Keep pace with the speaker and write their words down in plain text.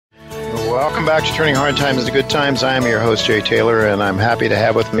Welcome back to Turning Hard Times into Good Times. I am your host, Jay Taylor, and I'm happy to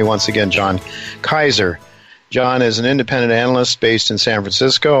have with me once again John Kaiser. John is an independent analyst based in San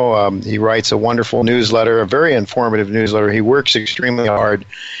Francisco. He writes a wonderful newsletter, a very informative newsletter. He works extremely hard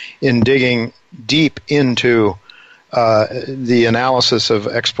in digging deep into the analysis of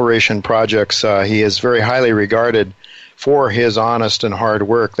exploration projects. He is very highly regarded for his honest and hard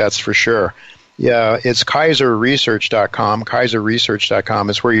work, that's for sure. Yeah, it's KaiserResearch.com. KaiserResearch.com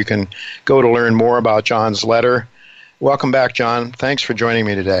is where you can go to learn more about John's letter. Welcome back, John. Thanks for joining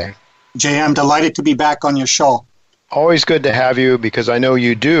me today. Jay, I'm delighted to be back on your show. Always good to have you because I know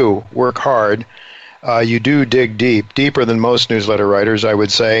you do work hard. You do dig deep, deeper than most newsletter writers, I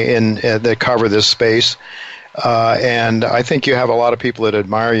would say, that cover this space. And I think you have a lot of people that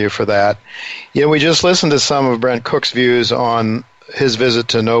admire you for that. You know, we just listened to some of Brent Cook's views on his visit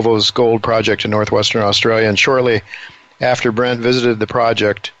to Novo's gold project in northwestern Australia, and shortly after Brent visited the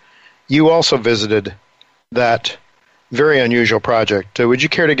project, you also visited that very unusual project. Would you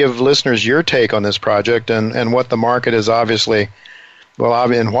care to give listeners your take on this project and what the market is obviously,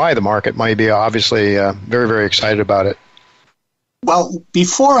 and why the market might be obviously very, very excited about it? Well,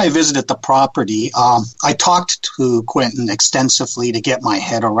 before I visited the property, I talked to Quentin extensively to get my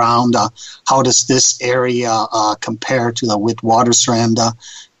head around how does this area compare to the Witwatersrand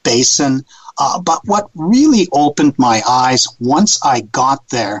Basin. But what really opened my eyes once I got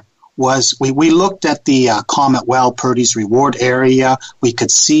there was we looked at the Comet Well Purdy's Reward area. We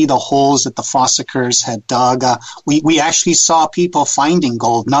could see the holes that the Fossakers had dug. We actually saw people finding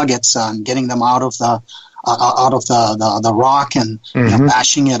gold nuggets and getting them out of the rock and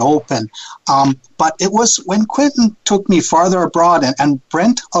bashing it open. But it was when Quentin took me farther abroad, and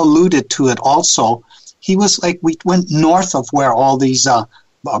Brent alluded to it also. He was like, we went north of where all these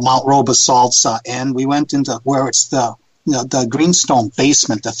Mount Roe basalts end. We went into where it's the greenstone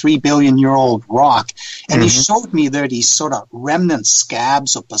basement, the 3 billion year old rock. And he showed me there these sort of remnant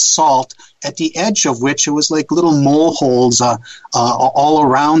scabs of basalt, at the edge of which it was like little mole holes all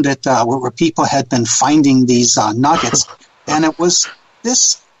around it where people had been finding these nuggets. And it was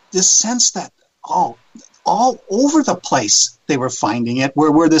this sense that, all over the place they were finding it,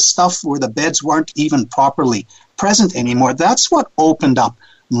 where the stuff, where the beds weren't even properly present anymore. That's what opened up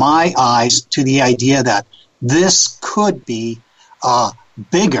my eyes to the idea that this could be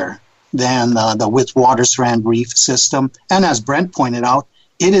bigger than the Witwatersrand Reef system. And as Brent pointed out,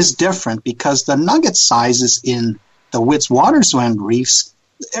 it is different because the nugget sizes in the Witwatersrand Reefs,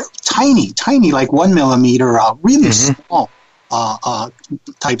 they're tiny, like 1 millimeter, really small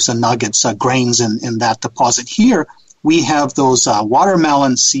types of nuggets, grains in that deposit. Here, we have those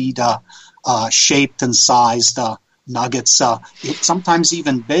watermelon seed shaped and sized nuggets, sometimes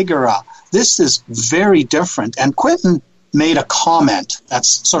even bigger. This is very different. And Quentin made a comment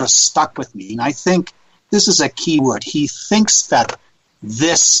that's sort of stuck with me, and I think this is a key word. He thinks that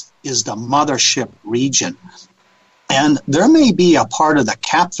this is the mothership region. And there may be a part of the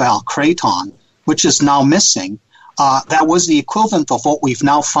Capval Craton, which is now missing, that was the equivalent of what we've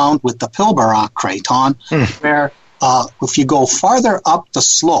now found with the Pilbara Craton, where if you go farther up the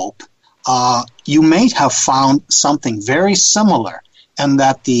slope, you may have found something very similar, and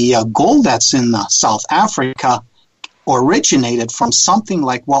that the gold that's in South Africa originated from something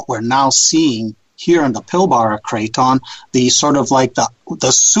like what we're now seeing here in the Pilbara Craton, the sort of like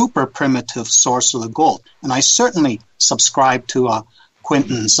the super primitive source of the gold. And I certainly subscribe to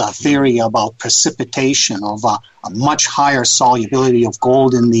Quentin's theory about precipitation of a much higher solubility of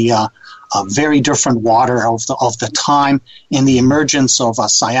gold in the very different water of the time, in the emergence of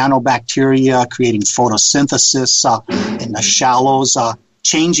cyanobacteria creating photosynthesis in the shallows,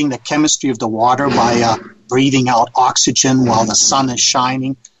 changing the chemistry of the water by breathing out oxygen while the sun is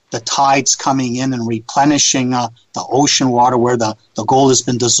shining, the tides coming in and replenishing the ocean water where the gold has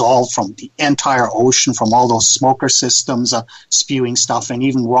been dissolved from the entire ocean, from all those smoker systems spewing stuff, and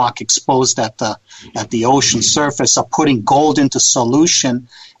even rock exposed at the ocean surface, putting gold into solution,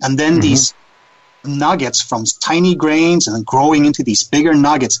 and then these nuggets from tiny grains and then growing into these bigger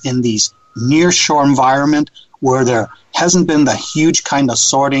nuggets in these near-shore environment where there hasn't been the huge kind of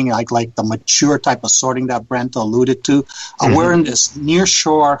sorting, like the mature type of sorting that Brent alluded to. We're in this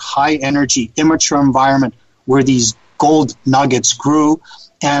near-shore, high-energy, immature environment where these gold nuggets grew,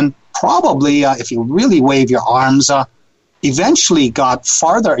 and probably, if you really wave your arms, eventually got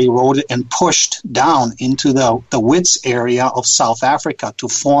farther eroded and pushed down into the Wits area of South Africa to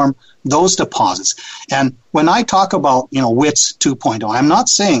form those deposits. And when I talk about, Wits 2.0, I'm not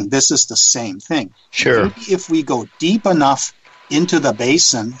saying this is the same thing. Sure. Maybe if we go deep enough into the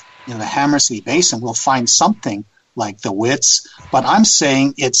basin, the Hammersley Basin, we'll find something like the Wits, but I'm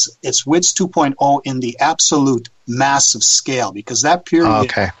saying it's Wits 2.0 in the absolute massive scale, because that period,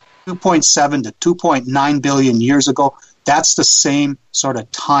 2.7 to 2.9 billion years ago, that's the same sort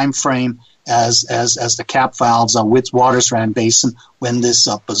of time frame as the cap valves Witwatersrand Basin, when this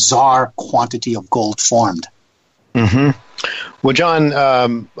bizarre quantity of gold formed. Mm-hmm. Well, John,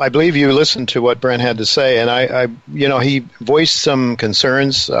 I believe you listened to what Brent had to say, and he voiced some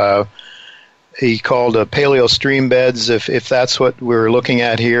concerns. He called paleo stream beds, if that's what we're looking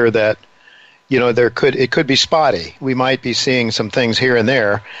at here, that it could be spotty. We might be seeing some things here and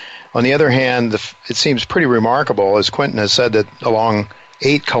there. On the other hand, it seems pretty remarkable, as Quentin has said, that along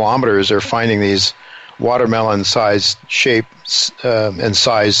 8 kilometers they're finding these watermelon-sized shapes and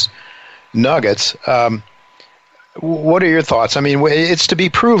size nuggets. What are your thoughts? I mean, it's to be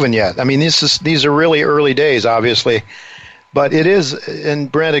proven yet. I mean, these are really early days, obviously, but it is. And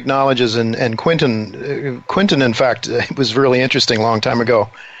Brent acknowledges, and Quentin, in fact, it was really interesting a long time ago.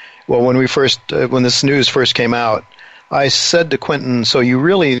 Well, when this news first came out, I said to Quentin, "So do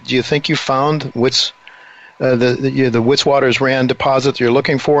you think you found the Witwatersrand deposit you're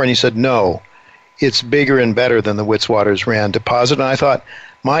looking for?" And he said, "No, it's bigger and better than the Witwatersrand deposit." And I thought,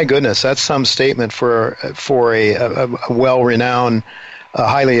 my goodness, that's some statement for a well-renowned,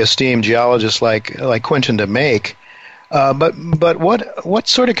 highly esteemed geologist like Quentin to make. But what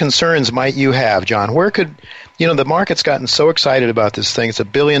sort of concerns might you have, John? Where could the market's gotten so excited about this thing? It's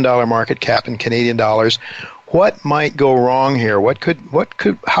 $1 billion market cap in Canadian dollars. What might go wrong here?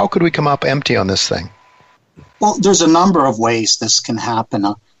 How could we come up empty on this thing? Well, there's a number of ways this can happen.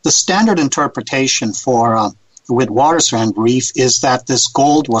 The standard interpretation for the Witwatersrand Reef is that this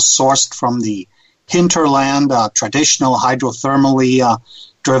gold was sourced from the hinterland, traditional hydrothermally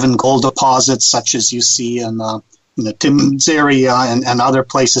driven gold deposits, such as you see in the Timmins area and other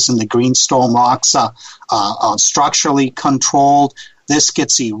places in the greenstone rocks, structurally controlled. This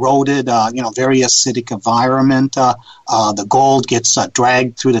gets eroded, very acidic environment. The gold gets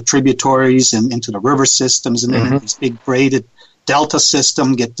dragged through the tributaries and into the river systems, and then these big braided delta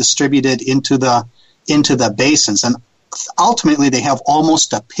system get distributed into the basins. And ultimately, they have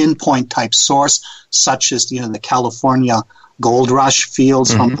almost a pinpoint type source, such as the California gold rush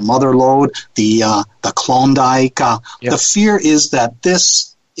fields from the Mother Lode, the Klondike. The fear is that this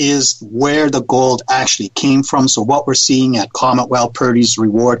is where the gold actually came from. So what we're seeing at Comet Well, Purdy's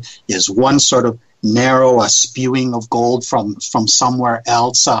Reward, is one sort of narrow spewing of gold from somewhere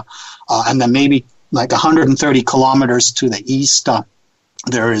else. And then maybe like 130 kilometers to the east,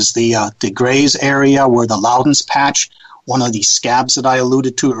 there is the DeGrays area, where the Loudon's Patch, one of these scabs that I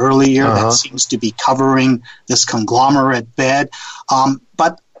alluded to earlier, that seems to be covering this conglomerate bed.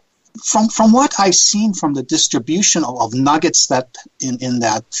 But from what I've seen from the distribution of nuggets that in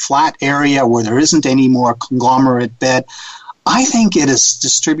that flat area where there isn't any more conglomerate bed, I think it is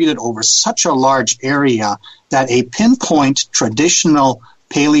distributed over such a large area that a pinpoint traditional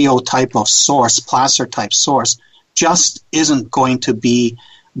paleo type of source, placer type source, just isn't going to be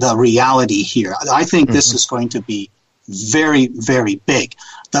the reality here. I think this is going to be very, very big.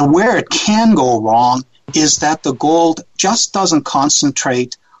 Where it can go wrong is that the gold just doesn't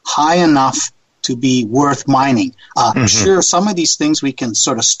concentrate high enough to be worth mining. Sure, some of these things we can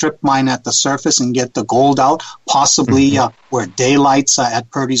sort of strip mine at the surface and get the gold out, possibly where daylight's at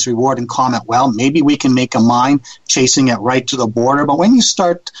Purdy's Reward and Comet Well. Maybe we can make a mine chasing it right to the border. But when you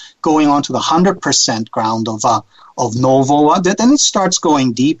start going on to the 100% ground of Novo, then it starts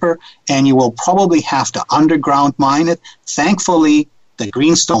going deeper, and you will probably have to underground mine it. Thankfully, the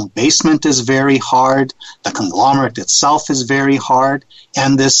greenstone basement is very hard. The conglomerate itself is very hard.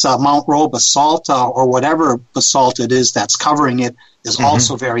 And this Mount Rowe basalt, or whatever basalt it is that's covering it, is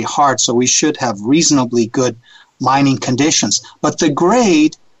also very hard. So we should have reasonably good mining conditions. But the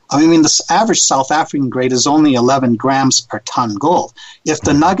grade, the average South African grade is only 11 grams per ton gold. If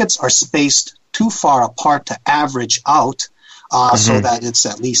the nuggets are spaced too far apart to average out, so that it's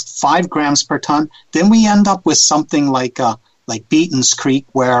at least 5 grams per ton, then we end up with something like Beaton's Creek,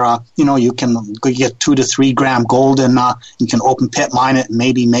 where you can get 2 to 3 gram gold, and you can open pit mine it and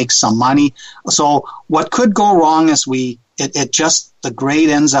maybe make some money. So what could go wrong is the grade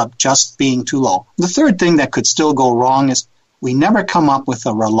ends up just being too low. The third thing that could still go wrong is we never come up with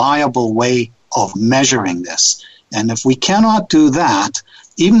a reliable way of measuring this. And if we cannot do that,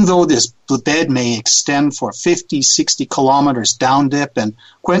 even though this bed may extend for 50, 60 kilometers down dip, and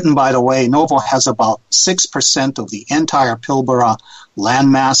Quentin, by the way, Novo has about 6% of the entire Pilbara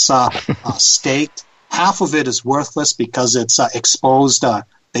landmass staked. Half of it is worthless because it's exposed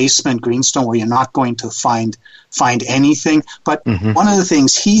basement greenstone where you're not going to find anything. But one of the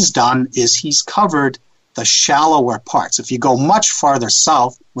things he's done is he's covered the shallower parts. If you go much farther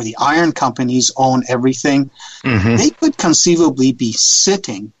south, where the iron companies own everything, they could conceivably be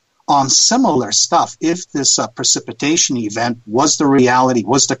sitting on similar stuff if this precipitation event was the reality,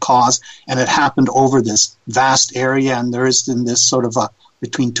 was the cause, and it happened over this vast area, and there is in this sort of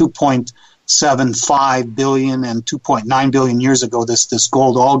between 2.75 billion and 2.9 billion years ago, this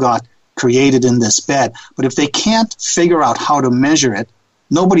gold all got created in this bed. But if they can't figure out how to measure it,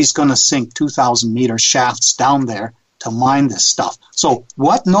 nobody's going to sink 2,000 meter shafts down there to mine this stuff. So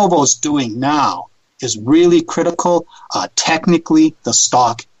what Novo's doing now is really critical. Technically, the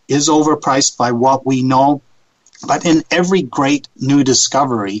stock is overpriced by what we know. But in every great new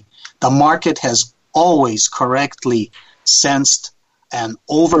discovery, the market has always correctly sensed and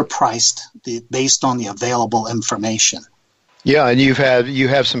overpriced based on the available information. Yeah, and you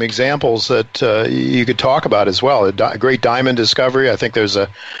have some examples that you could talk about as well. A great diamond discovery. I think there was a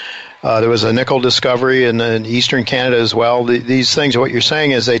nickel discovery in eastern Canada as well. These things, what you're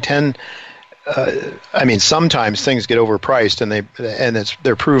saying is they tend. Sometimes things get overpriced, and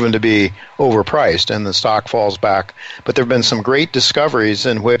they're proven to be overpriced, and the stock falls back. But there have been some great discoveries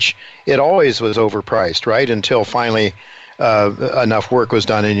in which it always was overpriced, right? Until finally enough work was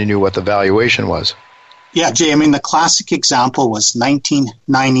done, and you knew what the valuation was. Yeah, Jay, the classic example was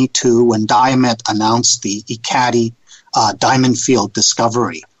 1992 when Diamet announced the Ekati diamond field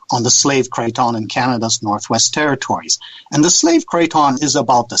discovery on the Slave Craton in Canada's Northwest Territories. And the Slave Craton is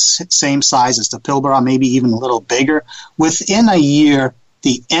about the same size as the Pilbara, maybe even a little bigger. Within a year,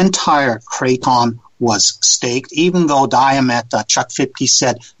 the entire Craton was staked, even though Diamet, Chuck Fipke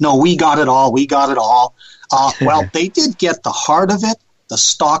said, no, we got it all. Well, they did get the heart of it. The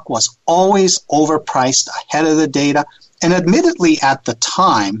stock was always overpriced ahead of the data. And admittedly, at the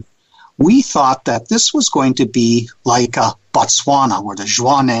time, we thought that this was going to be like Botswana, where the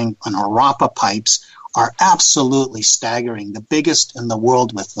Zhuaneng and Orapa pipes are absolutely staggering, the biggest in the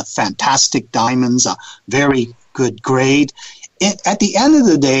world with the fantastic diamonds, a very good grade. At the end of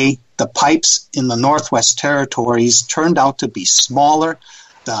the day, the pipes in the Northwest Territories turned out to be smaller.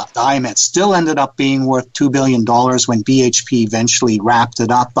 The Diamet still ended up being worth $2 billion when BHP eventually wrapped it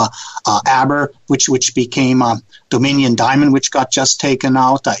up. Aber, which became Dominion Diamond, which got just taken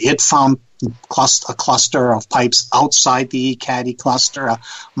out, it found a cluster of pipes outside the Ekati cluster.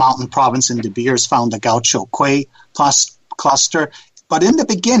 Mountain Province in De Beers found the Gaucho Quay cluster. But in the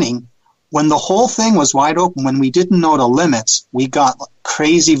beginning, when the whole thing was wide open, when we didn't know the limits, we got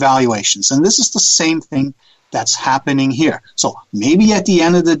crazy valuations. And this is the same thing that's happening here. So maybe at the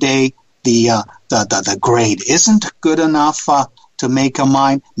end of the day, the grade isn't good enough to make a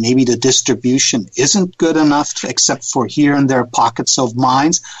mine. Maybe the distribution isn't good enough, except for here and there pockets of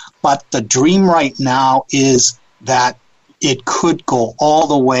mines. But the dream right now is that it could go all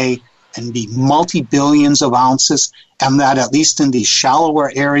the way and be multi-billions of ounces, and that at least in these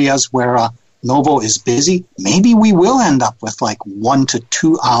shallower areas where Novo is busy, maybe we will end up with like 1 to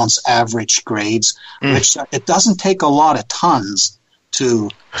 2 ounce average grades, which it doesn't take a lot of tons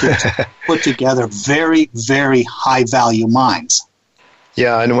to put together very, very high value mines.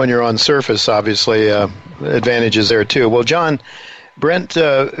 Yeah, and when you're on surface, obviously, advantages there too. Well, John, Brent,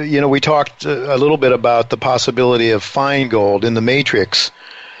 we talked a little bit about the possibility of fine gold in the matrix.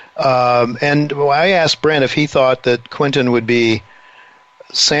 And I asked Brent if he thought that Quinton would be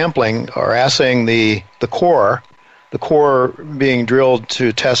sampling or assaying the core being drilled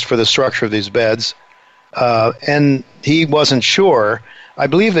to test for the structure of these beds, and he wasn't sure. I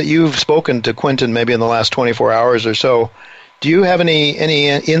believe that you've spoken to Quinton maybe in the last 24 hours or so. Do you have any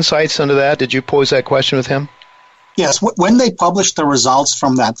insights into that? Did you pose that question with him? Yes, when they published the results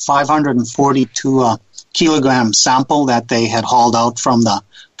from that 542 kilogram sample that they had hauled out from the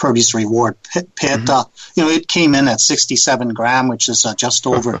Purdy's Reward pit, it came in at 67 gram, which is just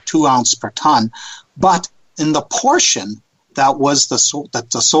over 2 ounce per ton. But in the portion that was the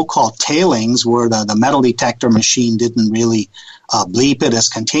so-called tailings, where the metal detector machine didn't really bleep it as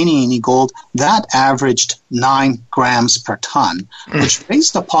containing any gold, that averaged 9 grams per ton, which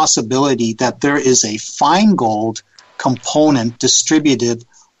raised the possibility that there is a fine gold component distributed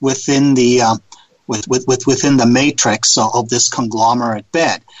within the within the matrix of this conglomerate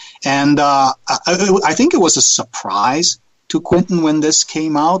bed. And I think it was a surprise to Quinton when this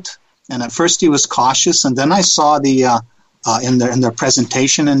came out. And at first he was cautious, and then I saw in their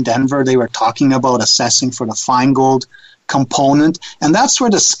presentation in Denver, they were talking about assessing for the fine gold component. And that's where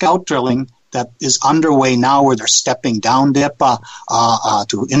the scout drilling that is underway now, where they're stepping down dip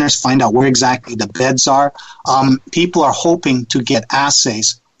to find out where exactly the beds are. People are hoping to get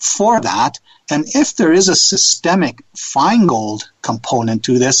assays for that. And if there is a systemic fine gold component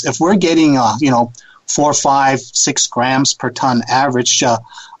to this, if we're getting 4, 5, 6 grams per ton average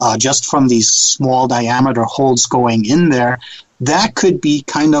just from these small diameter holes going in there, that could be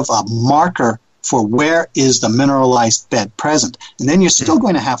kind of a marker for where is the mineralized bed present. And then you're still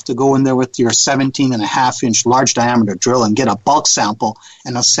going to have to go in there with your 17.5-inch large diameter drill and get a bulk sample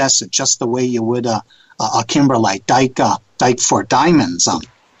and assess it just the way you would a kimberlite dike for diamonds.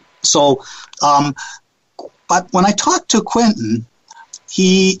 But when I talked to Quentin,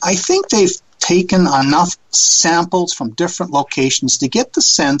 I think they've taken enough samples from different locations to get the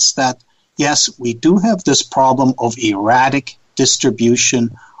sense that, yes, we do have this problem of erratic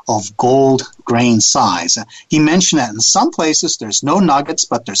distribution of gold grain size. He mentioned that in some places there's no nuggets,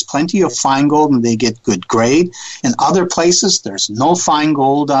 but there's plenty of fine gold and they get good grade. In other places there's no fine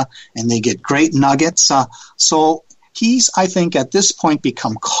gold and they get great nuggets. So he's, I think, at this point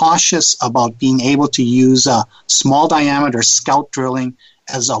become cautious about being able to use small diameter scout drilling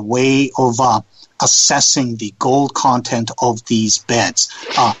as a way of assessing the gold content of these beds.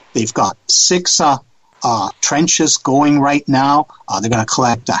 They've got 6 trenches going right now. They're going to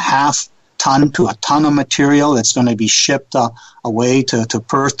collect a half ton to a ton of material. It's going to be shipped away to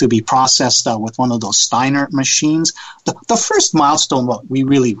Perth to be processed with one of those Steiner machines. The first milestone what we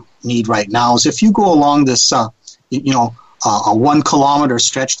really need right now is if you go along this a 1 kilometer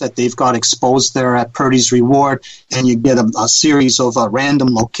stretch that they've got exposed there at Purdy's Reward, and you get a series of random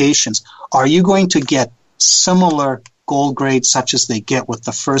locations, are you going to get similar gold grades such as they get with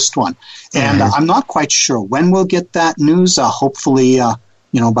the first one? And I'm not quite sure when we'll get that news. Hopefully,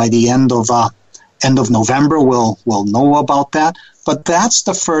 by the end of November, we'll know about that. But that's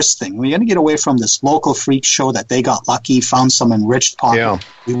the first thing. We're going to get away from this local freak show that they got lucky, found some enriched pocket. Yeah.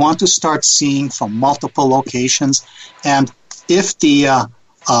 We want to start seeing from multiple locations. And if the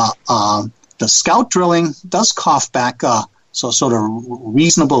scout drilling does cough back sort of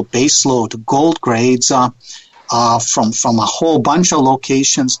reasonable baseload gold grades from a whole bunch of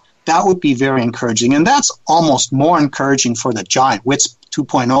locations, that would be very encouraging. And that's almost more encouraging for the giant WITS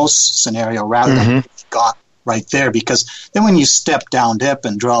 2.0 scenario rather than what we got right there, because then when you step down dip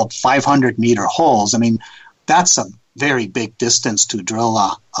and drill 500-meter holes, I mean, that's a very big distance to drill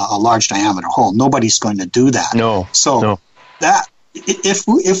a large diameter hole. Nobody's going to do that. No. That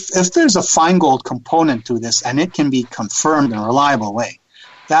if there's a fine gold component to this and it can be confirmed in a reliable way,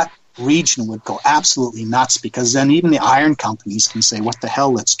 that region would go absolutely nuts, because then even the iron companies can say, what the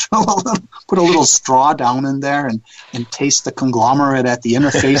hell, let's drill put a little straw down in there and taste the conglomerate at the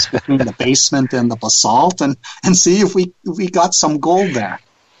interface between the basement and the basalt and see if we got some gold there.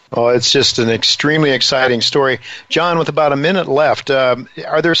 Oh, it's just an extremely exciting story. John, with about a minute left,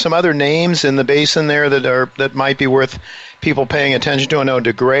 are there some other names in the basin there that might be worth people paying attention to? I know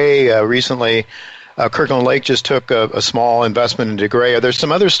DeGray recently, Kirkland Lake just took a small investment in DeGray. Are there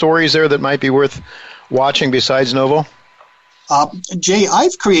some other stories there that might be worth watching besides Novo? Jay,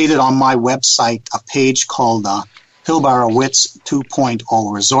 I've created on my website a page called Pilbara WITS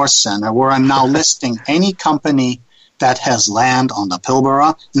 2.0 Resource Center, where I'm now listing any company that has land on the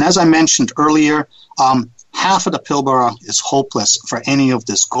Pilbara. And as I mentioned earlier, half of the Pilbara is hopeless for any of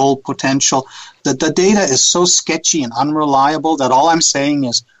this gold potential. The data is so sketchy and unreliable that all I'm saying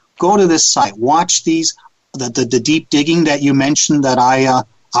is go to this site, watch these, the deep digging that you mentioned that I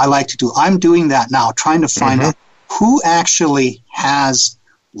like to do. I'm doing that now, trying to find out who actually has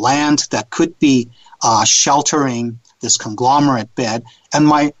land that could be sheltering this conglomerate bed. And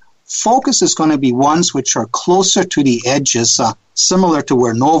my focus is going to be ones which are closer to the edges, similar to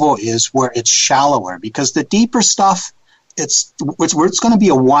where Novo is, where it's shallower. Because the deeper stuff, it's going to be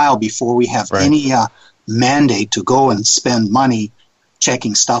a while before we have any mandate to go and spend money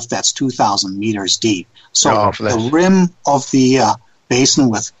checking stuff that's 2,000 meters deep. So the rim of the basin,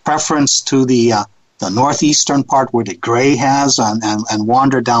 with preference to the northeastern part where the gray has and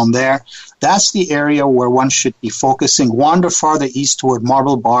wander down there, that's the area where one should be focusing. Wander farther east toward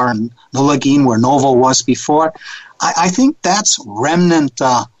Marble Bar and Nullagine, where Novo was before. I think that's remnant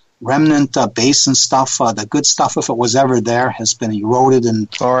basin stuff. The good stuff, if it was ever there, has been eroded. And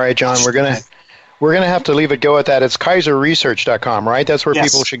all right, John, we're gonna have to leave it go at that. It's KaiserResearch.com, right? That's where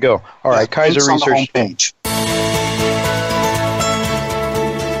people should go. All right, Kaiser Research.